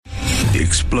the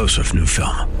explosive new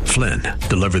film, Flynn,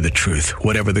 Deliver the Truth,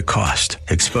 Whatever the Cost,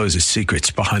 exposes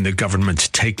secrets behind the government's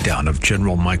takedown of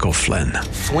General Michael Flynn.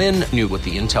 Flynn knew what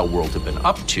the intel world had been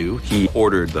up to. He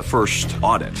ordered the first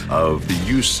audit of the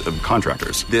use of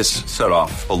contractors. This set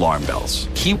off alarm bells.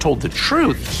 He told the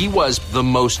truth. He was the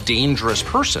most dangerous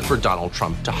person for Donald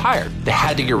Trump to hire. They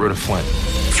had to get rid of Flynn.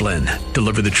 Flynn,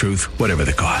 Deliver the Truth, Whatever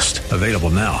the Cost. Available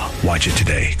now. Watch it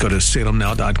today. Go to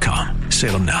salemnow.com.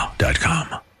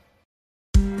 salemnow.com.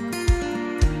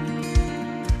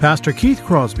 Pastor Keith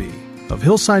Crosby of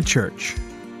Hillside Church.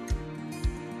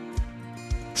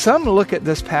 Some look at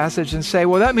this passage and say,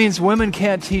 well, that means women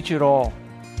can't teach at all.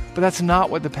 But that's not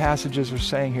what the passages are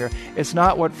saying here. It's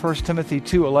not what 1 Timothy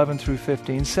 2:11 through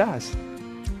 15 says.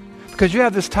 Because you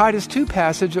have this Titus 2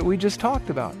 passage that we just talked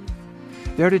about.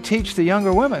 They're to teach the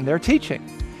younger women. They're teaching.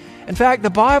 In fact, the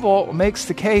Bible makes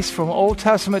the case from Old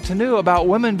Testament to New about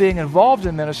women being involved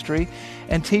in ministry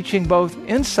and teaching both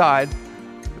inside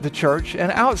the church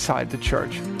and outside the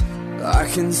church. I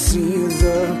can see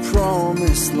the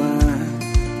promised land,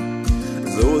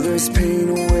 though there's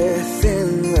pain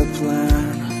within the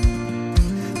plan.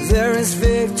 There is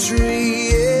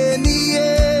victory in the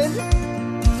end.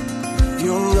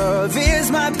 Your love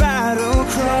is my battle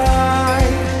cry,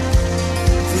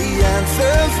 the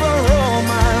answer for all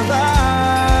my life.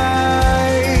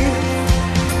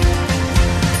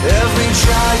 Every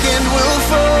giant will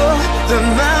fall, the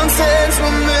mountains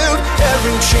will move,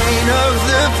 every chain of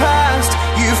the past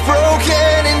you've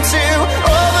broken into.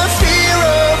 All the fear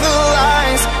of the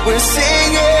lies, we're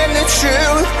singing the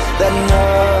truth, that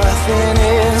nothing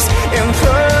is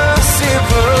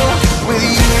impossible with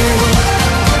you.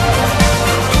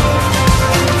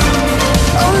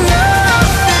 Oh,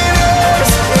 nothing is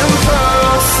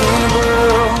impossible.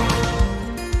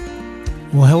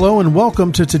 Well, hello and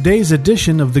welcome to today's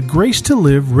edition of the Grace to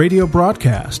Live radio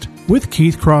broadcast with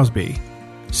Keith Crosby,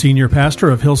 Senior Pastor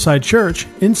of Hillside Church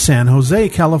in San Jose,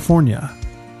 California.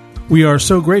 We are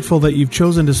so grateful that you've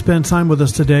chosen to spend time with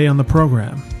us today on the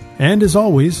program. And as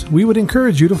always, we would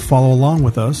encourage you to follow along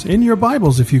with us in your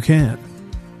Bibles if you can.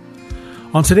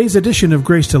 On today's edition of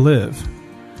Grace to Live,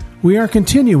 we are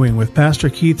continuing with Pastor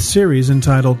Keith's series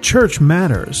entitled Church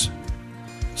Matters.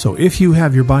 So if you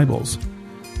have your Bibles,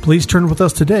 please turn with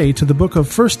us today to the book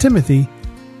of 1 Timothy,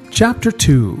 chapter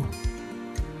 2.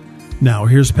 Now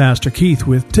here's Pastor Keith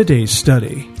with today's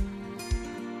study.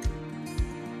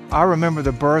 I remember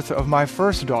the birth of my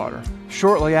first daughter.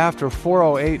 Shortly after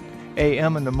 4:08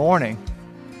 a.m. in the morning,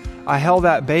 I held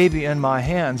that baby in my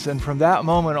hands, and from that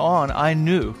moment on, I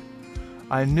knew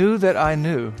that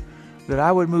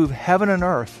I would move heaven and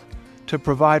earth to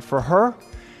provide for her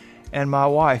and my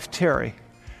wife, Terry,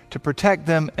 to protect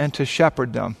them and to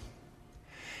shepherd them.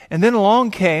 And then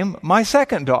along came my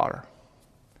second daughter.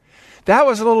 That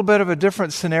was a little bit of a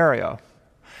different scenario.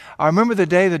 I remember the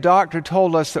day the doctor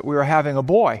told us that we were having a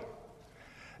boy,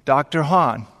 Dr.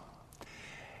 Hahn.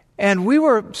 And we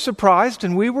were surprised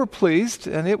and we were pleased,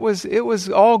 and it was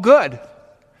all good.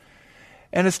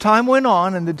 And as time went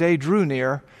on and the day drew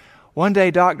near, one day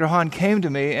Dr. Hahn came to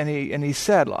me and he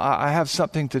said, I have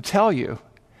something to tell you.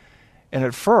 And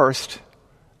at first,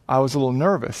 I was a little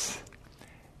nervous.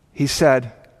 He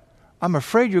said, I'm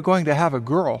afraid you're going to have a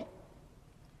girl.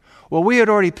 Well, we had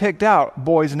already picked out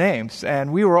boys' names,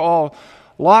 and we were all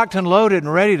locked and loaded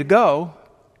and ready to go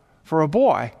for a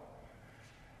boy.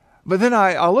 But then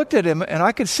I looked at him, and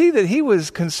I could see that he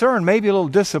was concerned, maybe a little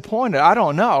disappointed. I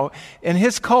don't know. In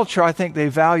his culture, I think they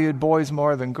valued boys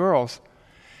more than girls.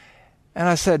 And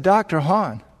I said, Dr.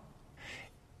 Hahn,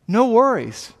 no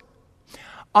worries.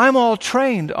 I'm all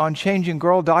trained on changing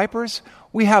girl diapers.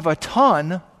 We have a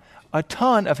ton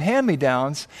of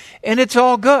hand-me-downs, and it's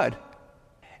all good.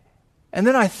 And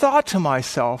then I thought to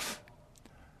myself,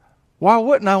 why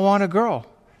wouldn't I want a girl?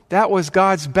 That was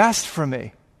God's best for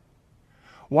me.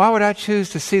 Why would I choose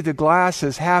to see the glass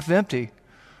as half empty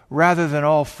rather than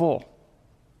all full?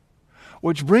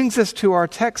 Which brings us to our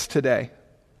text today.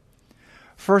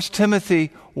 1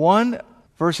 Timothy 1,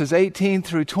 verses 18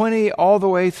 through 20, all the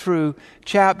way through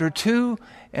chapter 2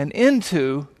 and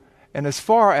into and as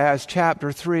far as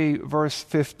chapter 3, verse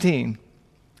 15.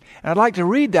 And I'd like to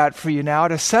read that for you now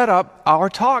to set up our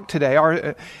talk today.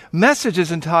 Our message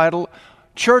is entitled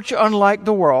Church Unlike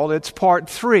the World. It's part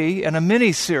 3 in a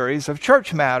mini-series of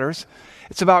Church Matters.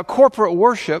 It's about corporate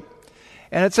worship,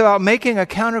 and it's about making a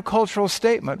countercultural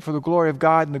statement for the glory of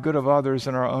God and the good of others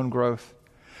and our own growth.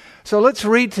 So let's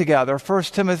read together 1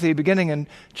 Timothy beginning in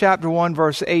chapter 1,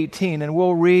 verse 18, and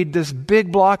we'll read this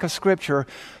big block of Scripture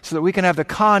so that we can have the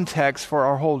context for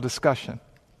our whole discussion.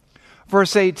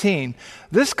 Verse 18,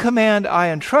 this command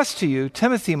I entrust to you,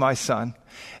 Timothy, my son,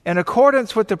 in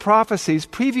accordance with the prophecies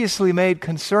previously made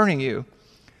concerning you,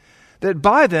 that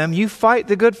by them you fight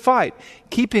the good fight,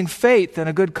 keeping faith and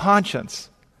a good conscience,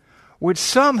 which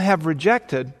some have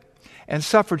rejected and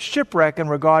suffered shipwreck in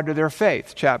regard to their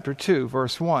faith. Chapter 2,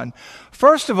 verse 1.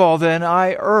 First of all, then,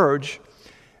 I urge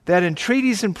that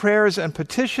entreaties and prayers and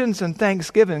petitions and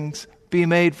thanksgivings be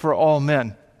made for all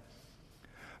men,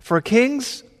 for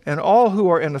kings and all who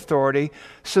are in authority,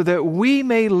 so that we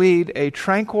may lead a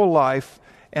tranquil life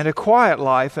and a quiet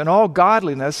life in all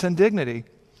godliness and dignity.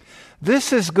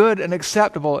 This is good and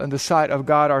acceptable in the sight of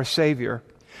God our Savior,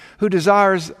 who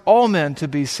desires all men to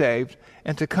be saved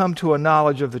and to come to a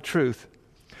knowledge of the truth.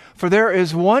 For there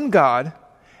is one God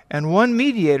and one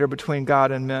mediator between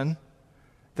God and men,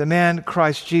 the man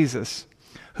Christ Jesus,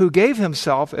 who gave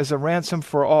himself as a ransom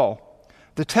for all,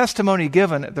 the testimony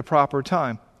given at the proper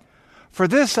time. For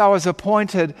this I was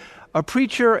appointed a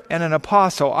preacher and an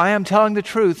apostle. I am telling the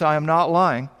truth, I am not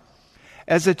lying,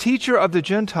 as a teacher of the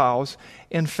Gentiles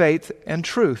in faith and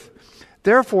truth.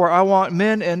 Therefore I want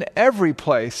men in every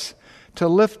place to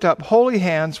lift up holy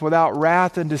hands without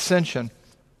wrath and dissension.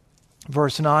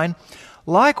 Verse 9,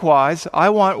 likewise I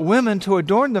want women to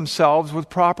adorn themselves with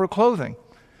proper clothing,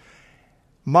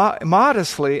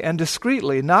 modestly and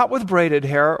discreetly, not with braided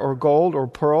hair or gold or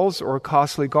pearls or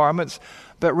costly garments,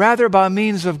 but rather by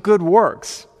means of good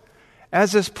works,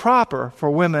 as is proper for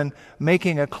women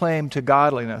making a claim to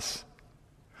godliness.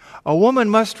 A woman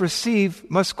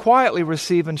must quietly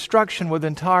receive instruction with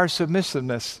entire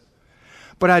submissiveness.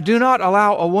 But I do not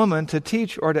allow a woman to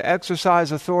teach or to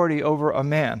exercise authority over a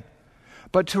man,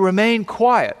 but to remain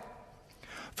quiet.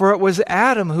 For it was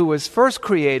Adam who was first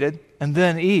created, and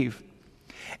then Eve.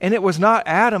 And it was not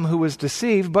Adam who was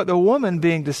deceived, but the woman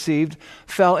being deceived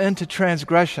fell into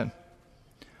transgression.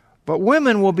 But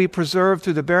women will be preserved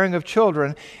through the bearing of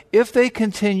children if they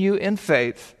continue in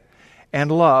faith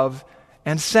and love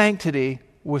and sanctity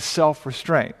with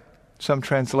self-restraint. Some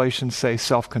translations say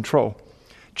self-control.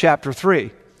 Chapter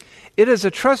 3. It is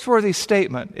a trustworthy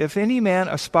statement. If any man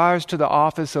aspires to the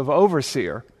office of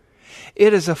overseer,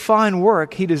 it is a fine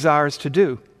work he desires to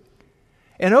do.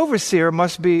 An overseer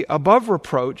must be above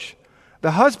reproach,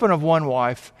 the husband of one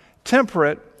wife,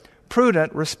 temperate,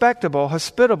 prudent, respectable,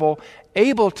 hospitable,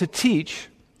 able to teach.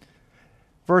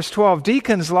 Verse 12,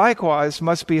 deacons likewise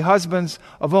must be husbands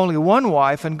of only one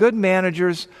wife and good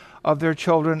managers of their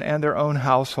children and their own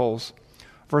households.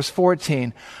 Verse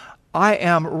 14, I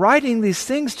am writing these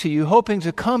things to you, hoping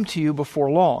to come to you before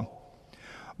long.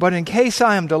 But in case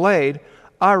I am delayed,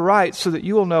 I write so that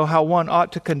you will know how one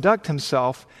ought to conduct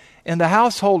himself in the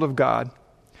household of God,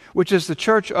 which is the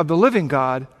church of the living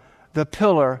God, the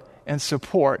pillar and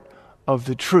support of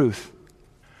the truth.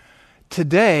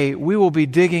 Today, we will be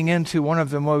digging into one of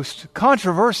the most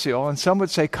controversial, and some would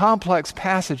say complex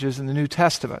passages in the New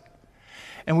Testament.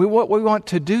 And what we want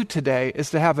to do today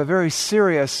is to have a very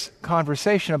serious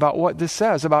conversation about what this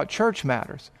says about church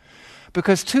matters.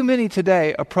 Because too many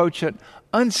today approach it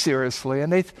unseriously,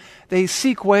 and they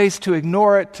seek ways to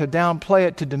ignore it, to downplay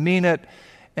it, to demean it,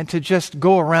 and to just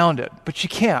go around it. But you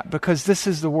can't, because this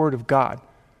is the Word of God.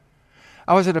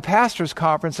 I was at a pastor's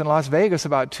conference in Las Vegas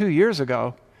about 2 years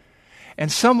ago,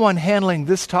 and someone handling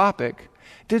this topic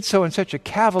did so in such a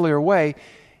cavalier way,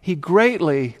 he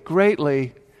greatly,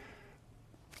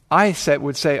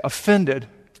 would say, offended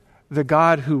the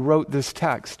God who wrote this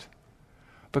text,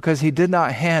 because he did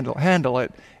not handle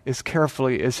it as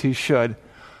carefully as he should.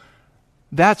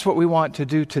 That's what we want to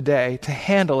do today, to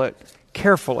handle it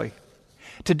carefully.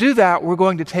 To do that, we're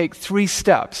going to take 3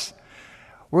 steps.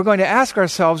 We're going to ask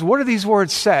ourselves, what do these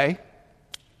words say?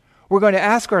 We're going to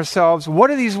ask ourselves, what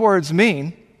do these words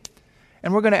mean?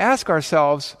 And we're going to ask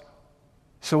ourselves,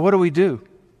 so what do we do?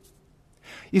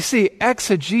 You see,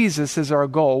 exegesis is our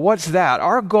goal. What's that?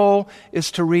 Our goal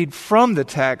is to read from the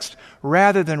text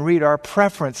rather than read our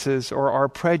preferences or our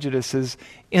prejudices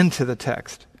into the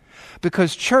text.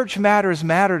 Because church matters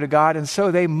matter to God, and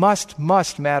so they must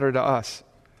matter to us.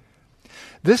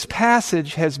 This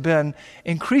passage has been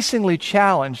increasingly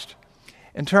challenged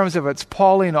in terms of its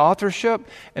Pauline authorship,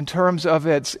 in terms of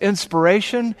its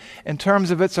inspiration, in terms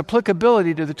of its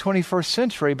applicability to the 21st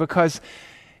century, because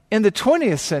in the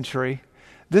 20th century,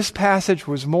 this passage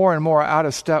was more and more out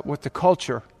of step with the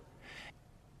culture,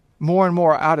 more and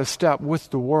more out of step with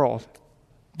the world.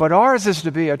 But ours is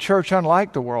to be a church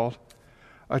unlike the world,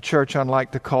 a church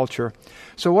unlike the culture.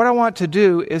 So what I want to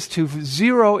do is to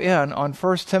zero in on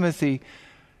 1 Timothy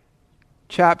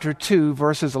chapter 2,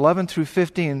 verses 11 through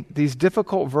 15, these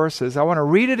difficult verses. I want to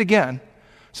read it again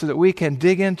so that we can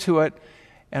dig into it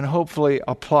and hopefully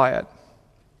apply it.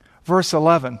 Verse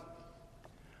 11,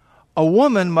 A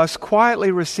woman must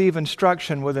quietly receive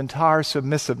instruction with entire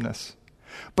submissiveness.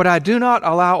 But I do not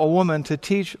allow a woman to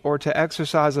teach or to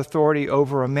exercise authority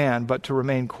over a man, but to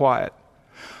remain quiet.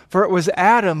 For it was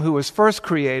Adam who was first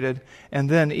created, and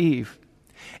then Eve.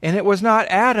 And it was not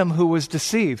Adam who was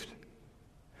deceived,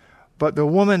 but the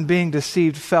woman being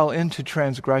deceived fell into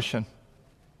transgression.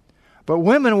 But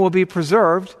women will be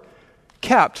preserved,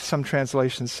 kept, some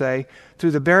translations say,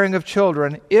 through the bearing of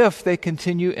children, if they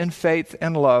continue in faith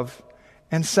and love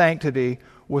and sanctity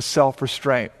with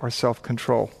self-restraint or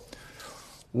self-control.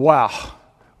 Wow.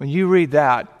 When you read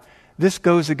that, this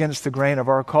goes against the grain of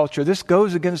our culture. This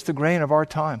goes against the grain of our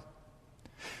time.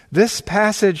 This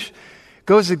passage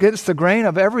goes against the grain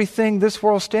of everything this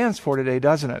world stands for today,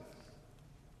 doesn't it?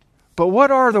 But what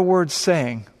are the words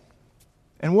saying?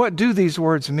 And what do these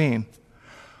words mean?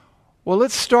 Well,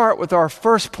 let's start with our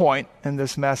first point in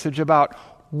this message about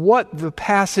what the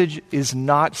passage is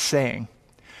not saying.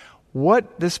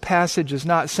 What this passage is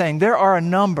not saying. There are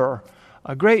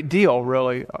a great deal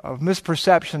really, of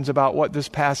misperceptions about what this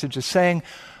passage is saying,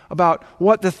 about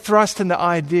what the thrust and the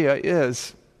idea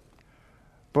is.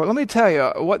 But let me tell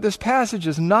you, what this passage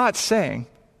is not saying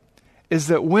is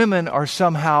that women are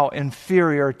somehow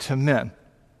inferior to men.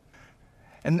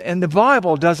 And the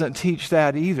Bible doesn't teach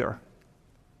that either.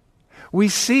 We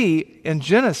see in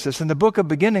Genesis, in the book of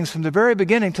beginnings, from the very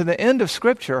beginning to the end of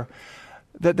Scripture,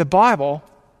 that the Bible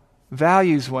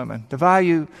values women. The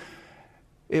value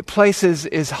it places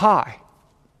is high.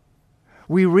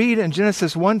 We read in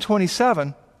Genesis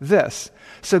 1:27 this: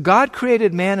 So God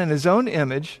created man in his own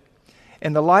image.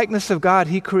 In the likeness of God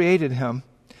he created him.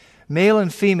 Male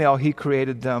and female he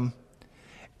created them.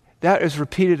 That is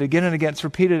repeated again and again. It's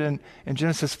repeated in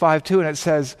Genesis 5:2, and it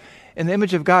says, in the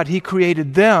image of God he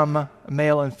created them,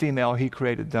 male and female he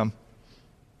created them.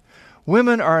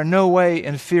 Women are in no way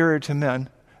inferior to men.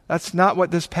 That's not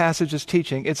what this passage is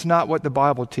teaching. It's not what the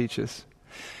Bible teaches.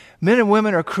 Men and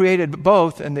women are created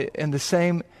both in the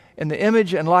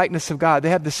image and likeness of God. They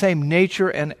have the same nature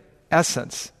and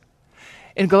essence.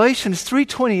 In Galatians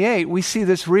 3:28, we see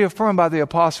this reaffirmed by the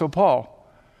Apostle Paul.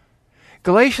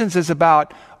 Galatians is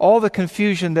about all the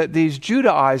confusion that these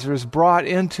Judaizers brought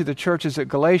into the churches at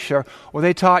Galatia, where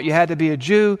they taught you had to be a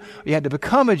Jew, you had to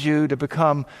become a Jew to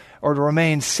become or to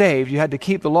remain saved. You had to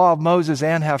keep the law of Moses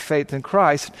and have faith in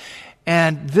Christ.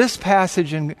 And this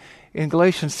passage in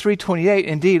Galatians 3:28,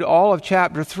 indeed all of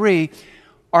chapter 3,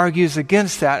 argues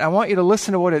against that. I want you to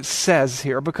listen to what it says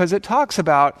here, because it talks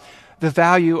about the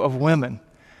value of women.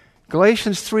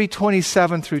 Galatians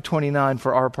 3:27 through 29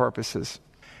 for our purposes.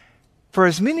 For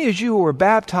as many as you who were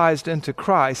baptized into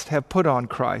Christ have put on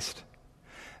Christ.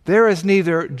 There is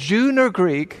neither Jew nor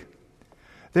Greek,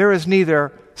 there is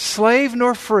neither slave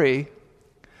nor free,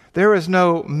 there is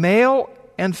no male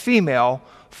and female,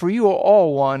 for you are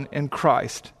all one in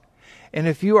Christ. And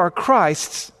if you are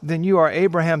Christ's, then you are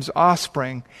Abraham's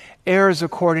offspring, heirs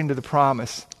according to the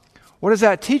promise. What is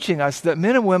that teaching us? That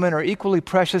men and women are equally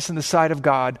precious in the sight of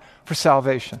God for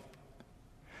salvation.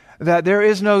 That there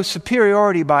is no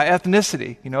superiority by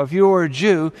ethnicity. You know, if you were a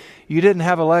Jew, you didn't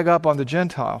have a leg up on the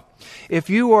Gentile. If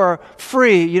you were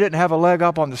free, you didn't have a leg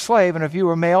up on the slave. And if you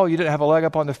were male, you didn't have a leg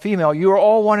up on the female. You are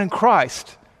all one in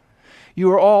Christ.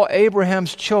 You are all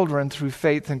Abraham's children through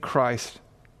faith in Christ.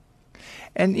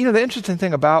 And you know, the interesting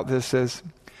thing about this is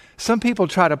some people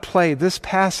try to play this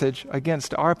passage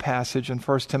against our passage in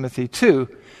 1 Timothy 2.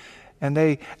 And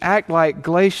they act like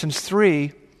Galatians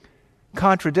 3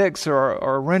 contradicts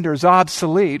or renders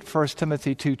obsolete 1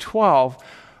 Timothy 2:12,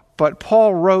 but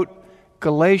Paul wrote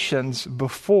Galatians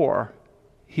before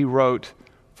he wrote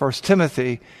 1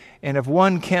 Timothy, and if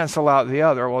one cancel out the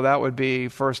other, well, that would be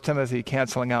 1 Timothy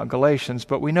canceling out Galatians.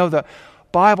 But we know the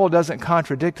Bible doesn't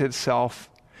contradict itself.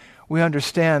 We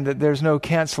understand that there's no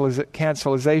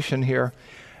cancelization here.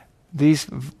 These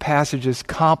passages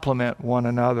complement one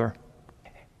another.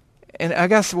 And I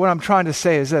guess what I'm trying to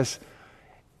say is this: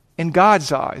 in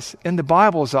God's eyes, in the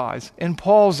Bible's eyes, in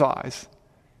Paul's eyes,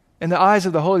 in the eyes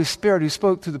of the Holy Spirit who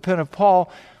spoke through the pen of Paul,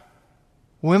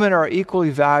 women are equally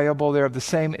valuable. They're of the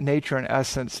same nature and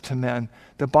essence to men.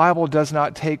 The Bible does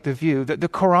not take the view that the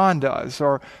Quran does,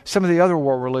 or some of the other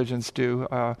world religions do,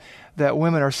 that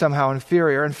women are somehow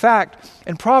inferior. In fact,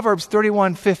 in Proverbs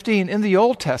 31:15 in the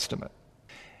Old Testament,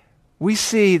 we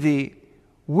see the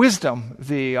wisdom,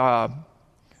 the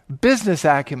business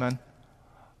acumen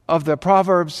of the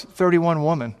Proverbs 31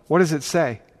 woman. What does it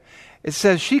say? It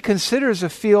says, she considers a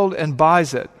field and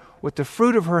buys it. With the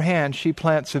fruit of her hand, she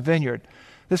plants a vineyard.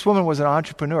 This woman was an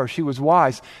entrepreneur. She was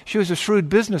wise. She was a shrewd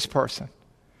business person.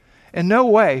 In no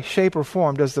way, shape, or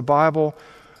form does the Bible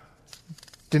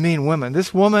demean women.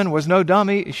 This woman was no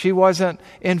dummy. She wasn't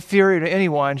inferior to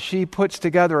anyone. She puts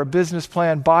together a business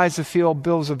plan, buys a field,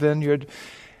 builds a vineyard,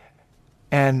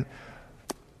 and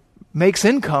makes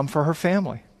income for her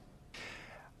family.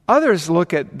 Others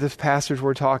look at this passage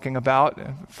we're talking about,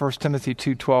 1 Timothy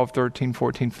 2:12, 13,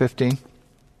 14, 15,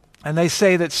 and they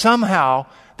say that somehow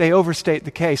they overstate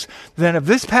the case. Then if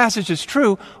this passage is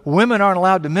true, women aren't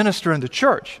allowed to minister in the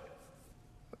church.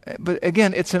 But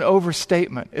again, it's an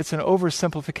overstatement. It's an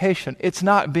oversimplification. It's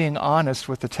not being honest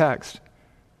with the text.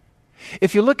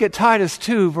 If you look at Titus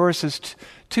 2, verses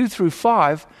 2 through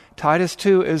 5, Titus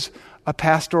 2 is a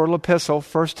pastoral epistle.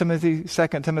 1 Timothy, 2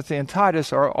 Timothy, and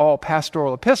Titus are all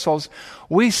pastoral epistles.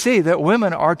 We see that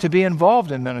women are to be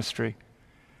involved in ministry.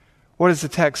 What does the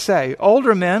text say?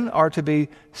 Older men are to be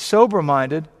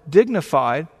sober-minded,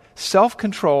 dignified,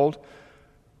 self-controlled,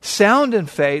 sound in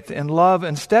faith, in love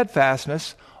and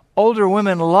steadfastness. Older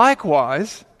women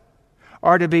likewise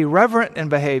are to be reverent in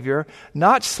behavior,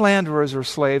 not slanderers or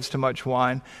slaves to much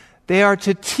wine. They are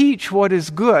to teach what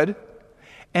is good,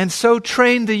 and so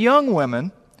train the young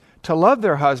women to love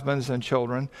their husbands and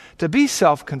children, to be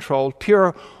self-controlled,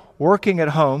 pure, working at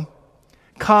home,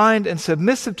 kind and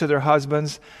submissive to their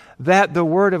husbands, that the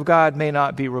word of God may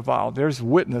not be reviled. There's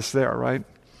witness there, right?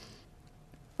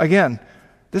 Again,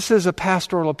 this is a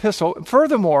pastoral epistle.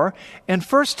 Furthermore, in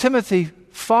 1 Timothy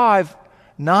 5,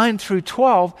 9 through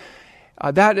 12,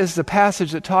 that is the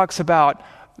passage that talks about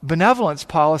benevolence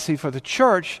policy for the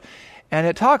church, and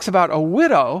it talks about a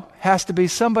widow has to be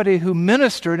somebody who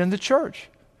ministered in the church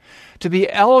to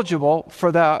be eligible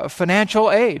for the financial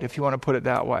aid, if you want to put it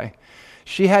that way.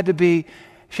 She had to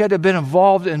have been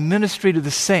involved in ministry to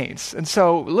the saints. And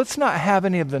so let's not have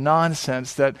any of the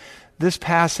nonsense that this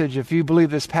passage, if you believe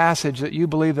this passage, that you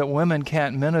believe that women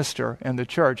can't minister in the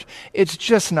church. It's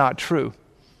just not true.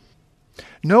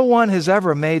 No one has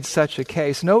ever made such a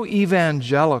case. No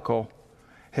evangelical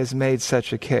has made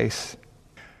such a case.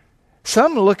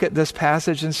 Some look at this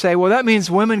passage and say, well, that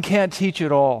means women can't teach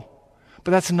at all.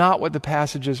 But that's not what the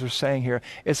passages are saying here.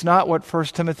 It's not what 1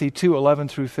 Timothy 2, 11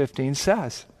 through 15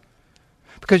 says.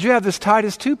 Because you have this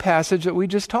Titus 2 passage that we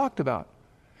just talked about.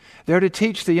 They're to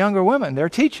teach the younger women. They're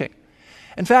teaching.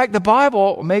 In fact, the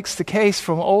Bible makes the case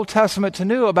from Old Testament to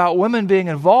New about women being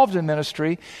involved in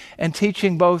ministry and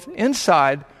teaching both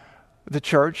inside the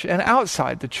church and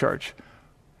outside the church.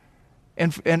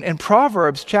 In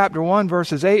Proverbs chapter 1,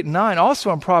 verses 8 and 9,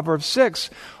 also in Proverbs 6,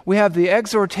 we have the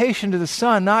exhortation to the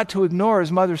son not to ignore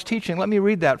his mother's teaching. Let me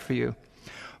read that for you.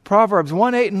 Proverbs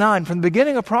 1, 8 and 9, from the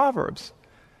beginning of Proverbs.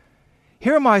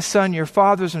 Hear, my son, your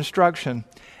father's instruction,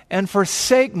 and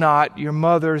forsake not your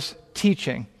mother's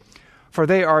teaching. For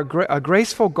they are a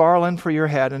graceful garland for your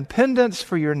head and pendants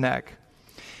for your neck.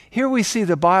 Here we see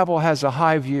the Bible has a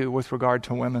high view with regard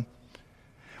to women,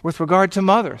 with regard to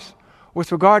mothers,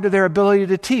 with regard to their ability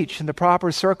to teach in the proper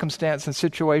circumstance and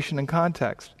situation and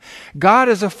context. God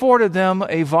has afforded them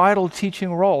a vital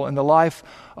teaching role in the life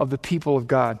of the people of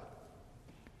God.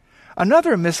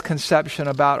 Another misconception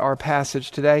about our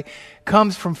passage today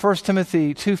comes from 1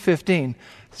 Timothy 2:15.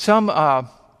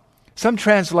 Some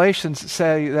translations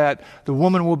say that the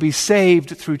woman will be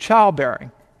saved through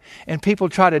childbearing. And people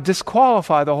try to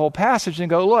disqualify the whole passage and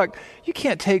go, look, you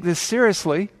can't take this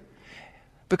seriously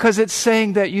because it's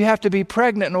saying that you have to be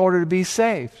pregnant in order to be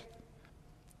saved.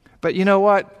 But you know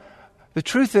what? The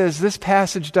truth is this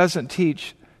passage doesn't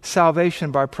teach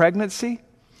salvation by pregnancy.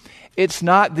 It's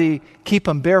not the keep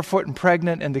them barefoot and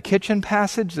pregnant in the kitchen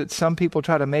passage that some people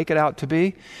try to make it out to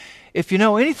be. If you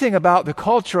know anything about the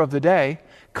culture of the day,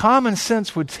 common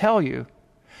sense would tell you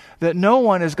that no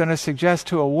one is going to suggest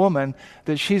to a woman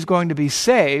that she's going to be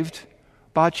saved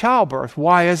by childbirth.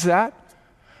 Why is that?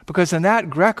 Because in that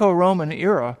Greco-Roman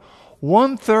era,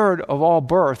 1/3 of all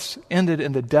births ended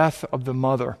in the death of the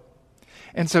mother.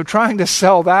 And so trying to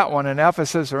sell that one in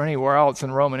Ephesus or anywhere else in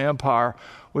the Roman Empire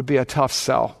would be a tough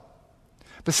sell.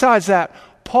 Besides that,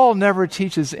 Paul never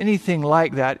teaches anything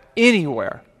like that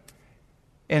anywhere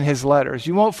in his letters.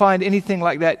 You won't find anything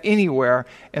like that anywhere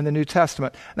in the New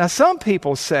Testament. Now, some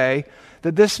people say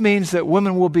that this means that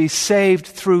women will be saved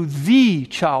through the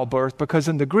childbirth, because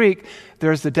in the Greek,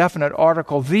 there's the definite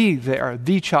article the there,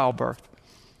 the childbirth.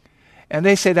 And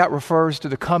they say that refers to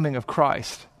the coming of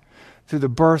Christ, through the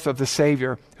birth of the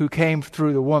Savior who came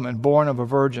through the woman, born of a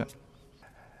virgin.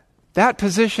 That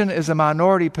position is a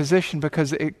minority position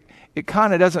because it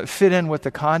kind of doesn't fit in with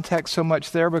the context so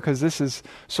much there, because this is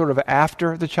sort of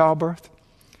after the childbirth.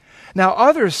 Now,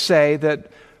 others say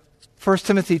that 1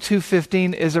 Timothy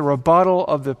 2:15 is a rebuttal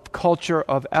of the culture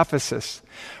of Ephesus.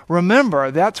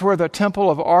 Remember, that's where the temple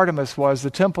of Artemis was, the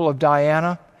temple of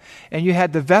Diana. And you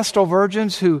had the Vestal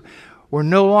virgins who were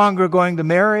no longer going to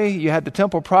marry. You had the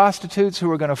temple prostitutes who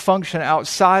were going to function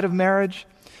outside of marriage.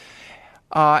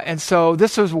 And so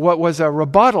this was what was a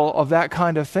rebuttal of that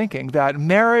kind of thinking, that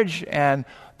marriage and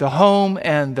the home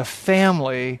and the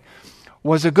family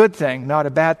was a good thing, not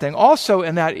a bad thing. Also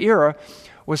in that era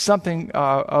was something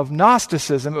of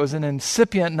Gnosticism. It was an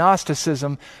incipient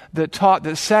Gnosticism that taught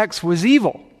that sex was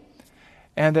evil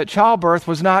and that childbirth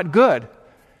was not good.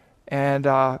 And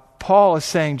Paul is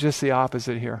saying just the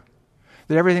opposite here,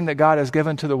 that everything that God has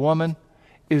given to the woman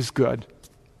is good.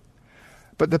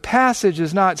 But the passage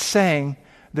is not saying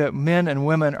that men and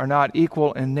women are not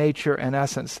equal in nature and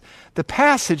essence. The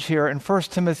passage here in 1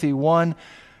 Timothy 2,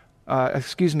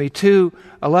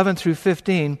 11 through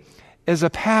 15 is a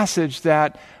passage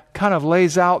that kind of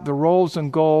lays out the roles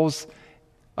and goals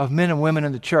of men and women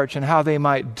in the church and how they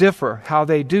might differ, how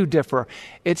they do differ.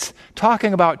 It's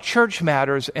talking about church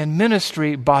matters and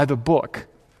ministry by the book.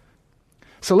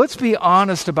 So let's be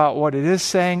honest about what it is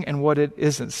saying and what it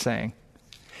isn't saying.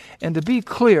 And to be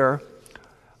clear,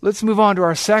 let's move on to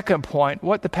our second point,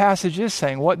 what the passage is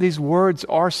saying, what these words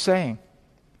are saying.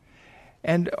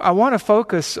 And I want to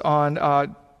focus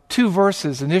on two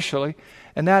verses initially,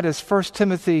 and that is 1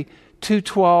 Timothy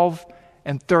 2:12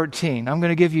 and 13. I'm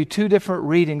going to give you two different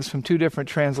readings from two different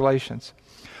translations.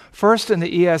 First, in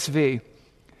the ESV,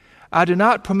 I do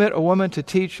not permit a woman to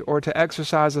teach or to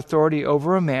exercise authority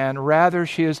over a man. Rather,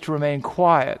 she is to remain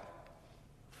quiet.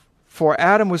 For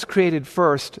Adam was created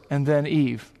first and then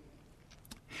Eve.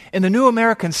 In the New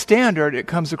American Standard, it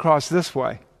comes across this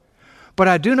way. But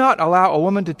I do not allow a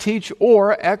woman to teach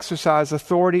or exercise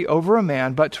authority over a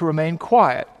man, but to remain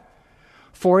quiet.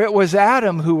 For it was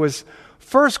Adam who was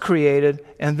first created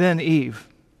and then Eve.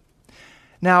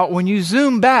 Now, when you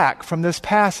zoom back from this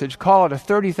passage, call it a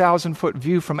 30,000-foot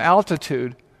view from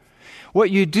altitude,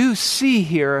 what you do see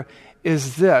here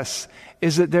is this,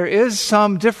 is that there is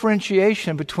some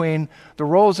differentiation between the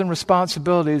roles and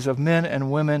responsibilities of men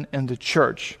and women in the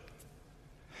church.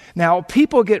 Now,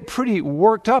 people get pretty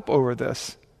worked up over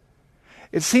this.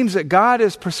 It seems that God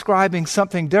is prescribing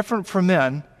something different for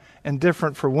men and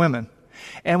different for women.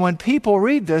 And when people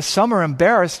read this, some are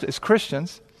embarrassed as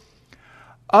Christians.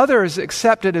 Others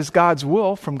accept it as God's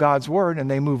will from God's word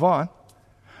and they move on.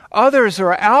 Others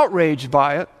are outraged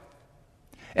by it.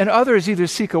 And others either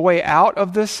seek a way out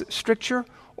of this stricture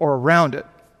or around it.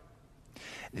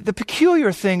 The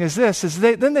peculiar thing is this, is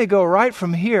then they go right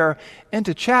from here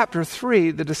into chapter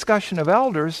 3, the discussion of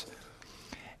elders,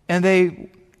 and they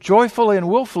joyfully and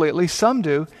willfully, at least some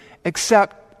do,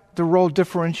 accept the role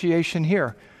differentiation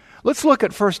here. Let's look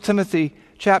at 1 Timothy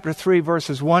chapter 3,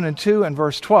 verses 1 and 2 and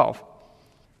verse 12.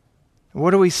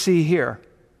 What do we see here?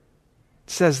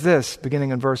 It says this,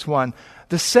 beginning in verse 1,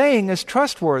 the saying is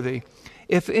trustworthy.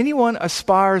 If anyone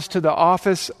aspires to the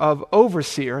office of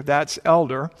overseer, that's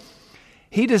elder,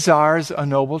 he desires a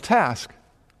noble task.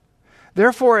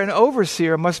 Therefore, an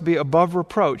overseer must be above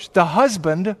reproach, the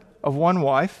husband of one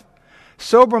wife,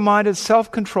 sober-minded,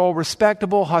 self-controlled,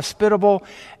 respectable, hospitable,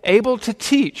 able to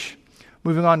teach.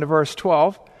 Moving on to verse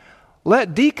 12,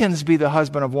 let deacons be the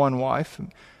husband of one wife,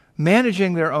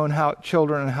 managing their own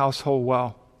children and household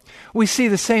well. We see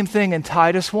the same thing in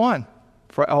Titus 1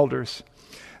 for elders.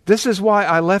 This is why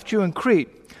I left you in Crete,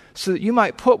 so that you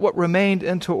might put what remained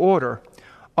into order.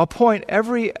 Appoint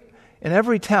in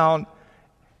every town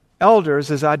elders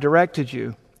as I directed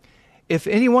you. If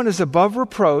anyone is above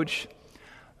reproach,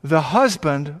 the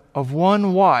husband of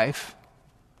one wife,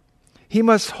 he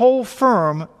must hold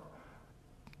firm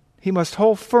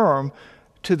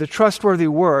to the trustworthy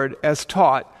word as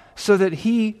taught, so that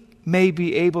he may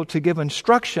be able to give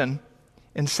instruction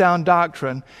in sound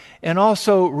doctrine and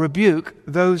also rebuke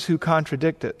those who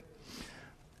contradict it.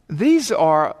 These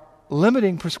are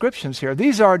limiting prescriptions here.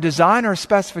 These are designer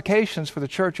specifications for the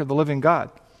church of the living God.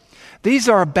 These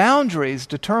are boundaries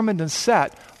determined and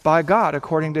set by God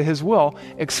according to His will,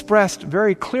 expressed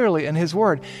very clearly in His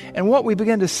Word. And what we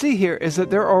begin to see here is that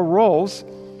there are roles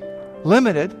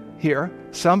limited here,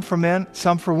 some for men,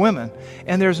 some for women.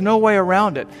 And there's no way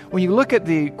around it. When you look at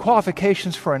the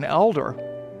qualifications for an elder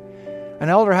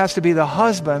has to be the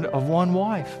husband of one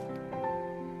wife.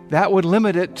 That would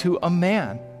limit it to a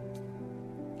man.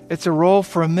 It's a role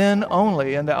for men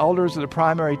only, and the elders are the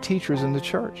primary teachers in the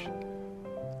church.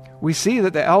 We see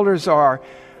that the elders are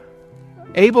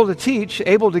able to teach,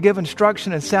 able to give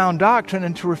instruction in sound doctrine,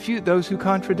 and to refute those who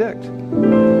contradict.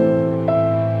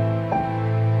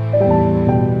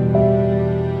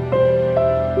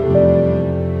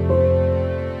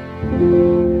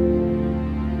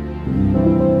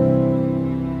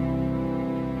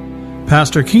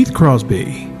 Pastor Keith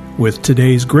Crosby with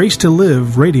today's Grace to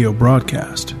Live radio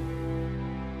broadcast.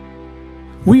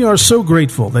 We are so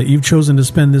grateful that you've chosen to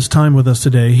spend this time with us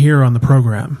today here on the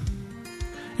program.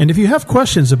 And if you have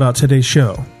questions about today's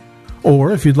show,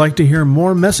 or if you'd like to hear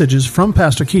more messages from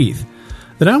Pastor Keith,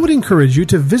 then I would encourage you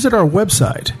to visit our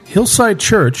website,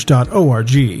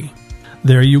 hillsidechurch.org.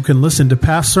 There you can listen to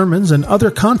past sermons and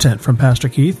other content from Pastor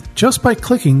Keith just by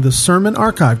clicking the Sermon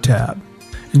Archive tab.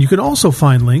 And you can also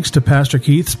find links to Pastor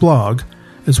Keith's blog,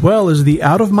 as well as the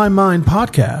Out of My Mind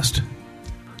podcast.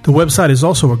 The website is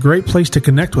also a great place to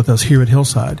connect with us here at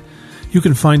Hillside. You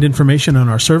can find information on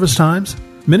our service times,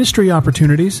 ministry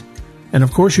opportunities, and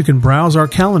of course you can browse our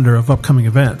calendar of upcoming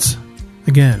events.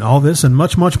 Again, all this and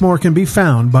much, much more can be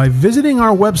found by visiting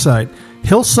our website,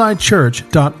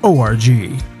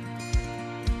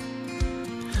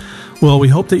 hillsidechurch.org. Well, we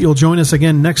hope that you'll join us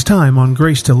again next time on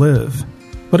Grace to Live.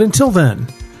 But until then,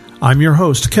 I'm your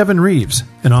host, Kevin Reeves,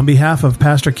 and on behalf of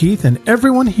Pastor Keith and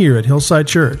everyone here at Hillside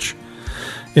Church,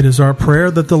 it is our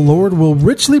prayer that the Lord will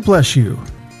richly bless you,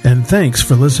 and thanks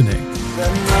for listening.